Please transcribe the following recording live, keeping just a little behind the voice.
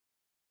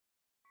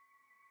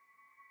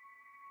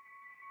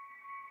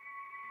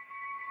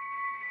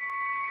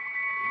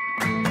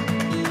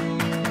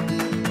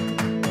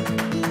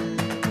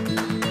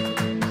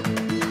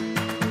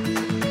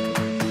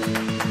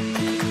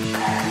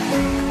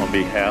On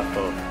behalf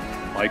of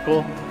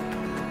Michael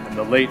and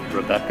the late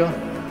Rebecca,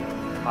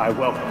 I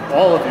welcome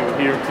all of you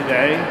here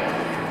today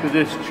to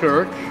this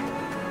church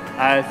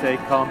as they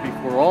come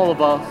before all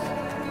of us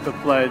to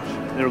pledge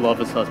their love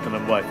as husband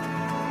and wife.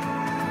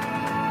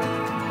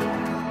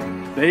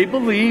 They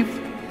believed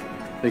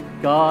that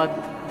God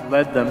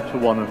led them to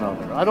one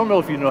another. I don't know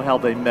if you know how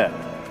they met,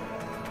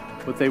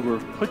 but they were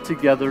put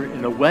together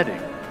in a wedding.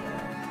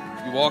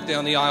 You walked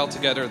down the aisle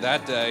together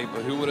that day,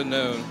 but who would have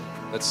known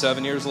that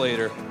 7 years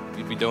later,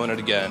 you'd be doing it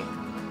again.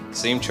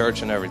 Same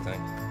church and everything.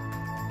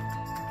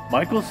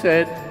 Michael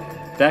said,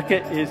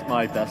 Becca is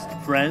my best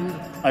friend.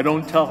 I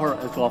don't tell her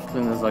as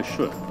often as I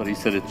should, but he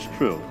said it's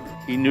true.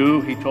 He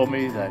told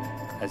me that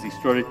as he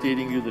started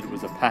dating you, that it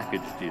was a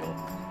package deal.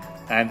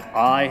 And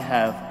I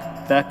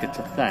have Becca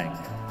to thank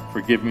for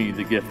giving me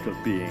the gift of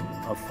being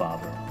a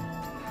father.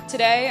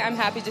 Today, I'm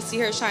happy to see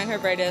her shine her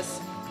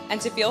brightest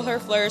and to feel her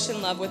flourish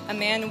in love with a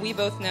man we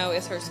both know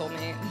is her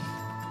soulmate.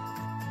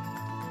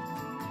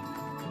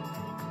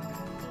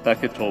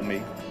 Becca told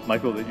me,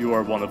 Michael, that you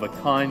are one of a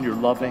kind, you're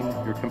loving,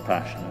 you're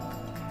compassionate,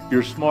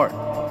 you're smart,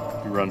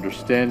 you're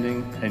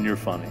understanding, and you're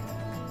funny.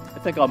 I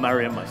think I'll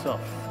marry him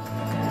myself.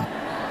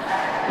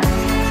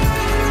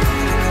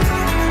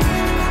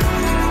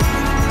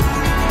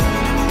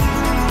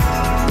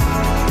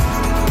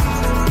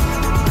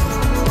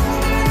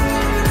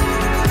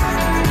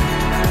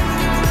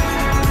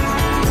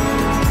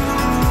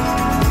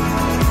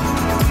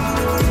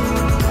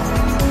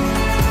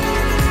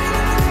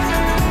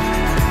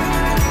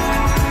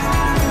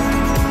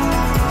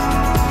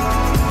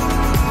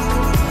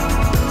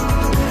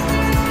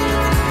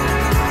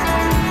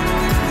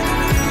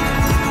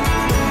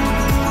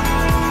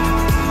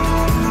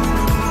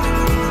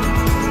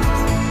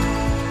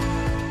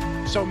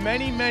 So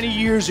many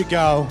years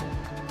ago,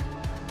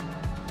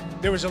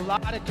 there was a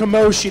lot of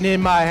commotion in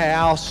my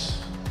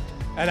house,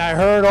 and I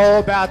heard all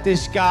about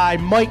this guy,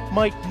 Mike.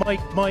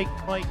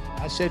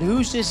 I said,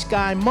 who's this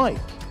guy, Mike?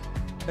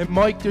 And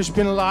Mike, there's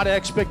been a lot of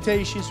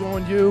expectations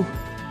on you.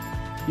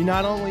 You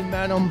not only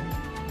met him,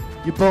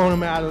 you're blowing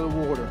him out of the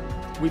water.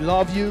 We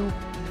love you,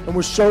 and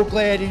we're so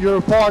glad that you're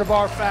a part of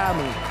our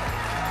family.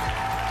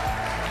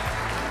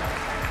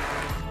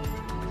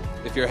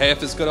 If you're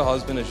half as good a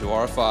husband as you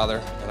are a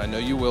father, and I know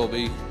you will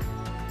be,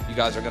 you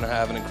guys are going to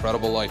have an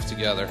incredible life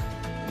together,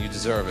 and you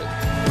deserve it.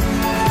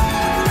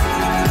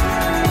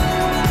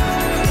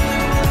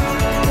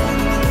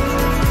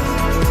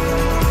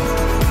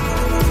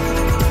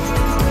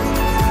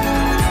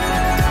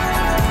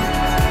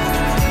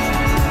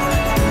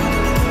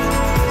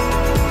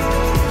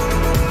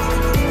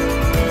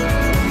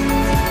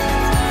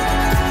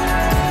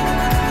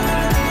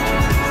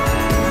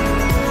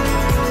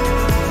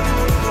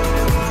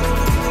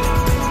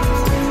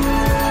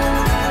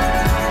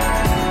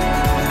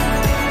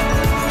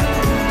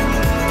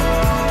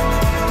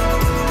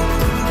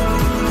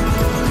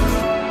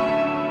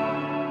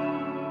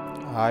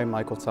 I,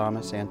 Michael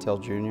Thomas Antel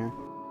Jr.,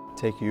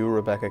 take you,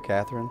 Rebecca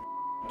Catherine,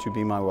 to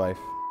be my wife.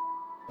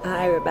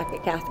 I, Rebecca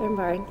Catherine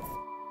Barnes,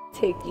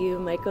 take you,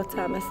 Michael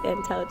Thomas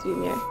Antel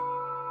Jr.,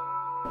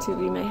 to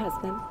be my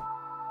husband.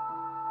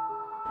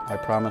 I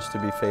promise to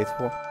be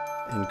faithful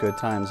in good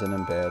times and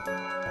in bad.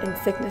 In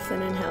sickness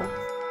and in health.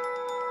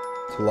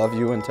 To love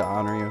you and to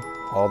honor you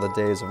all the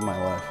days of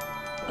my life.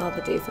 All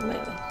the days of my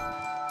life.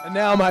 And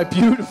now, my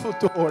beautiful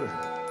daughter,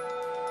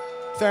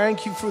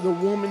 thank you for the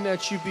woman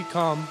that you've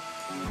become,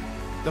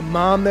 the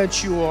mom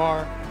that you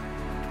are,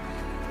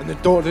 and the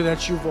daughter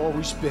that you've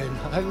always been.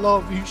 I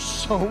love you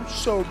so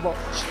much.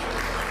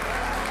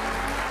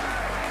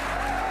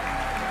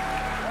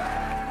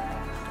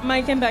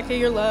 Mike and Becca,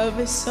 your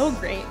love is so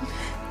great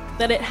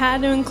that it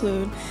had to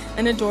include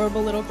an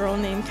adorable little girl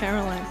named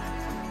Caroline.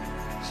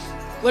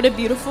 What a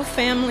beautiful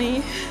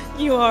family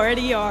you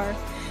already are,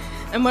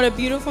 and what a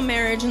beautiful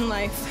marriage and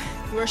life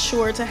you are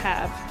sure to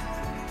have.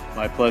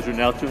 My pleasure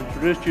now to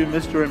introduce you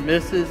Mr. and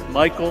Mrs.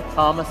 Michael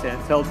Thomas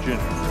Antel Jr.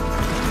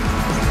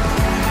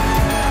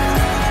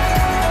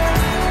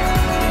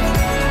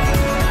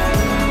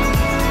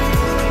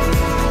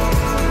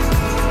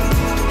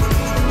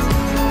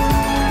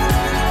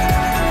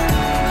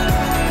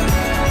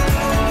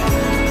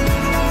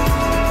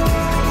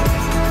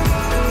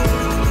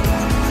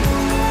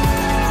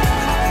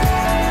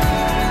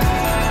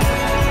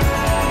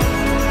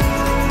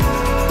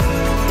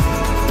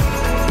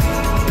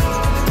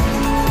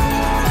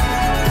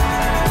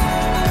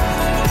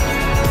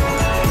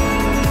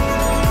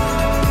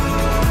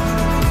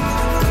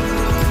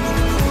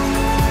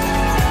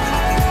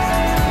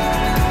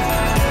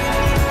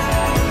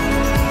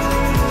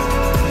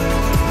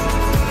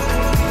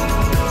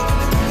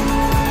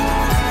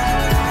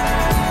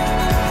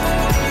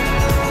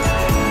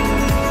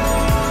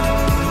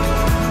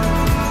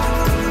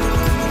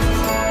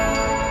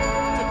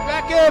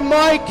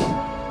 Mike,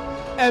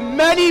 and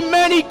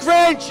many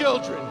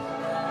grandchildren.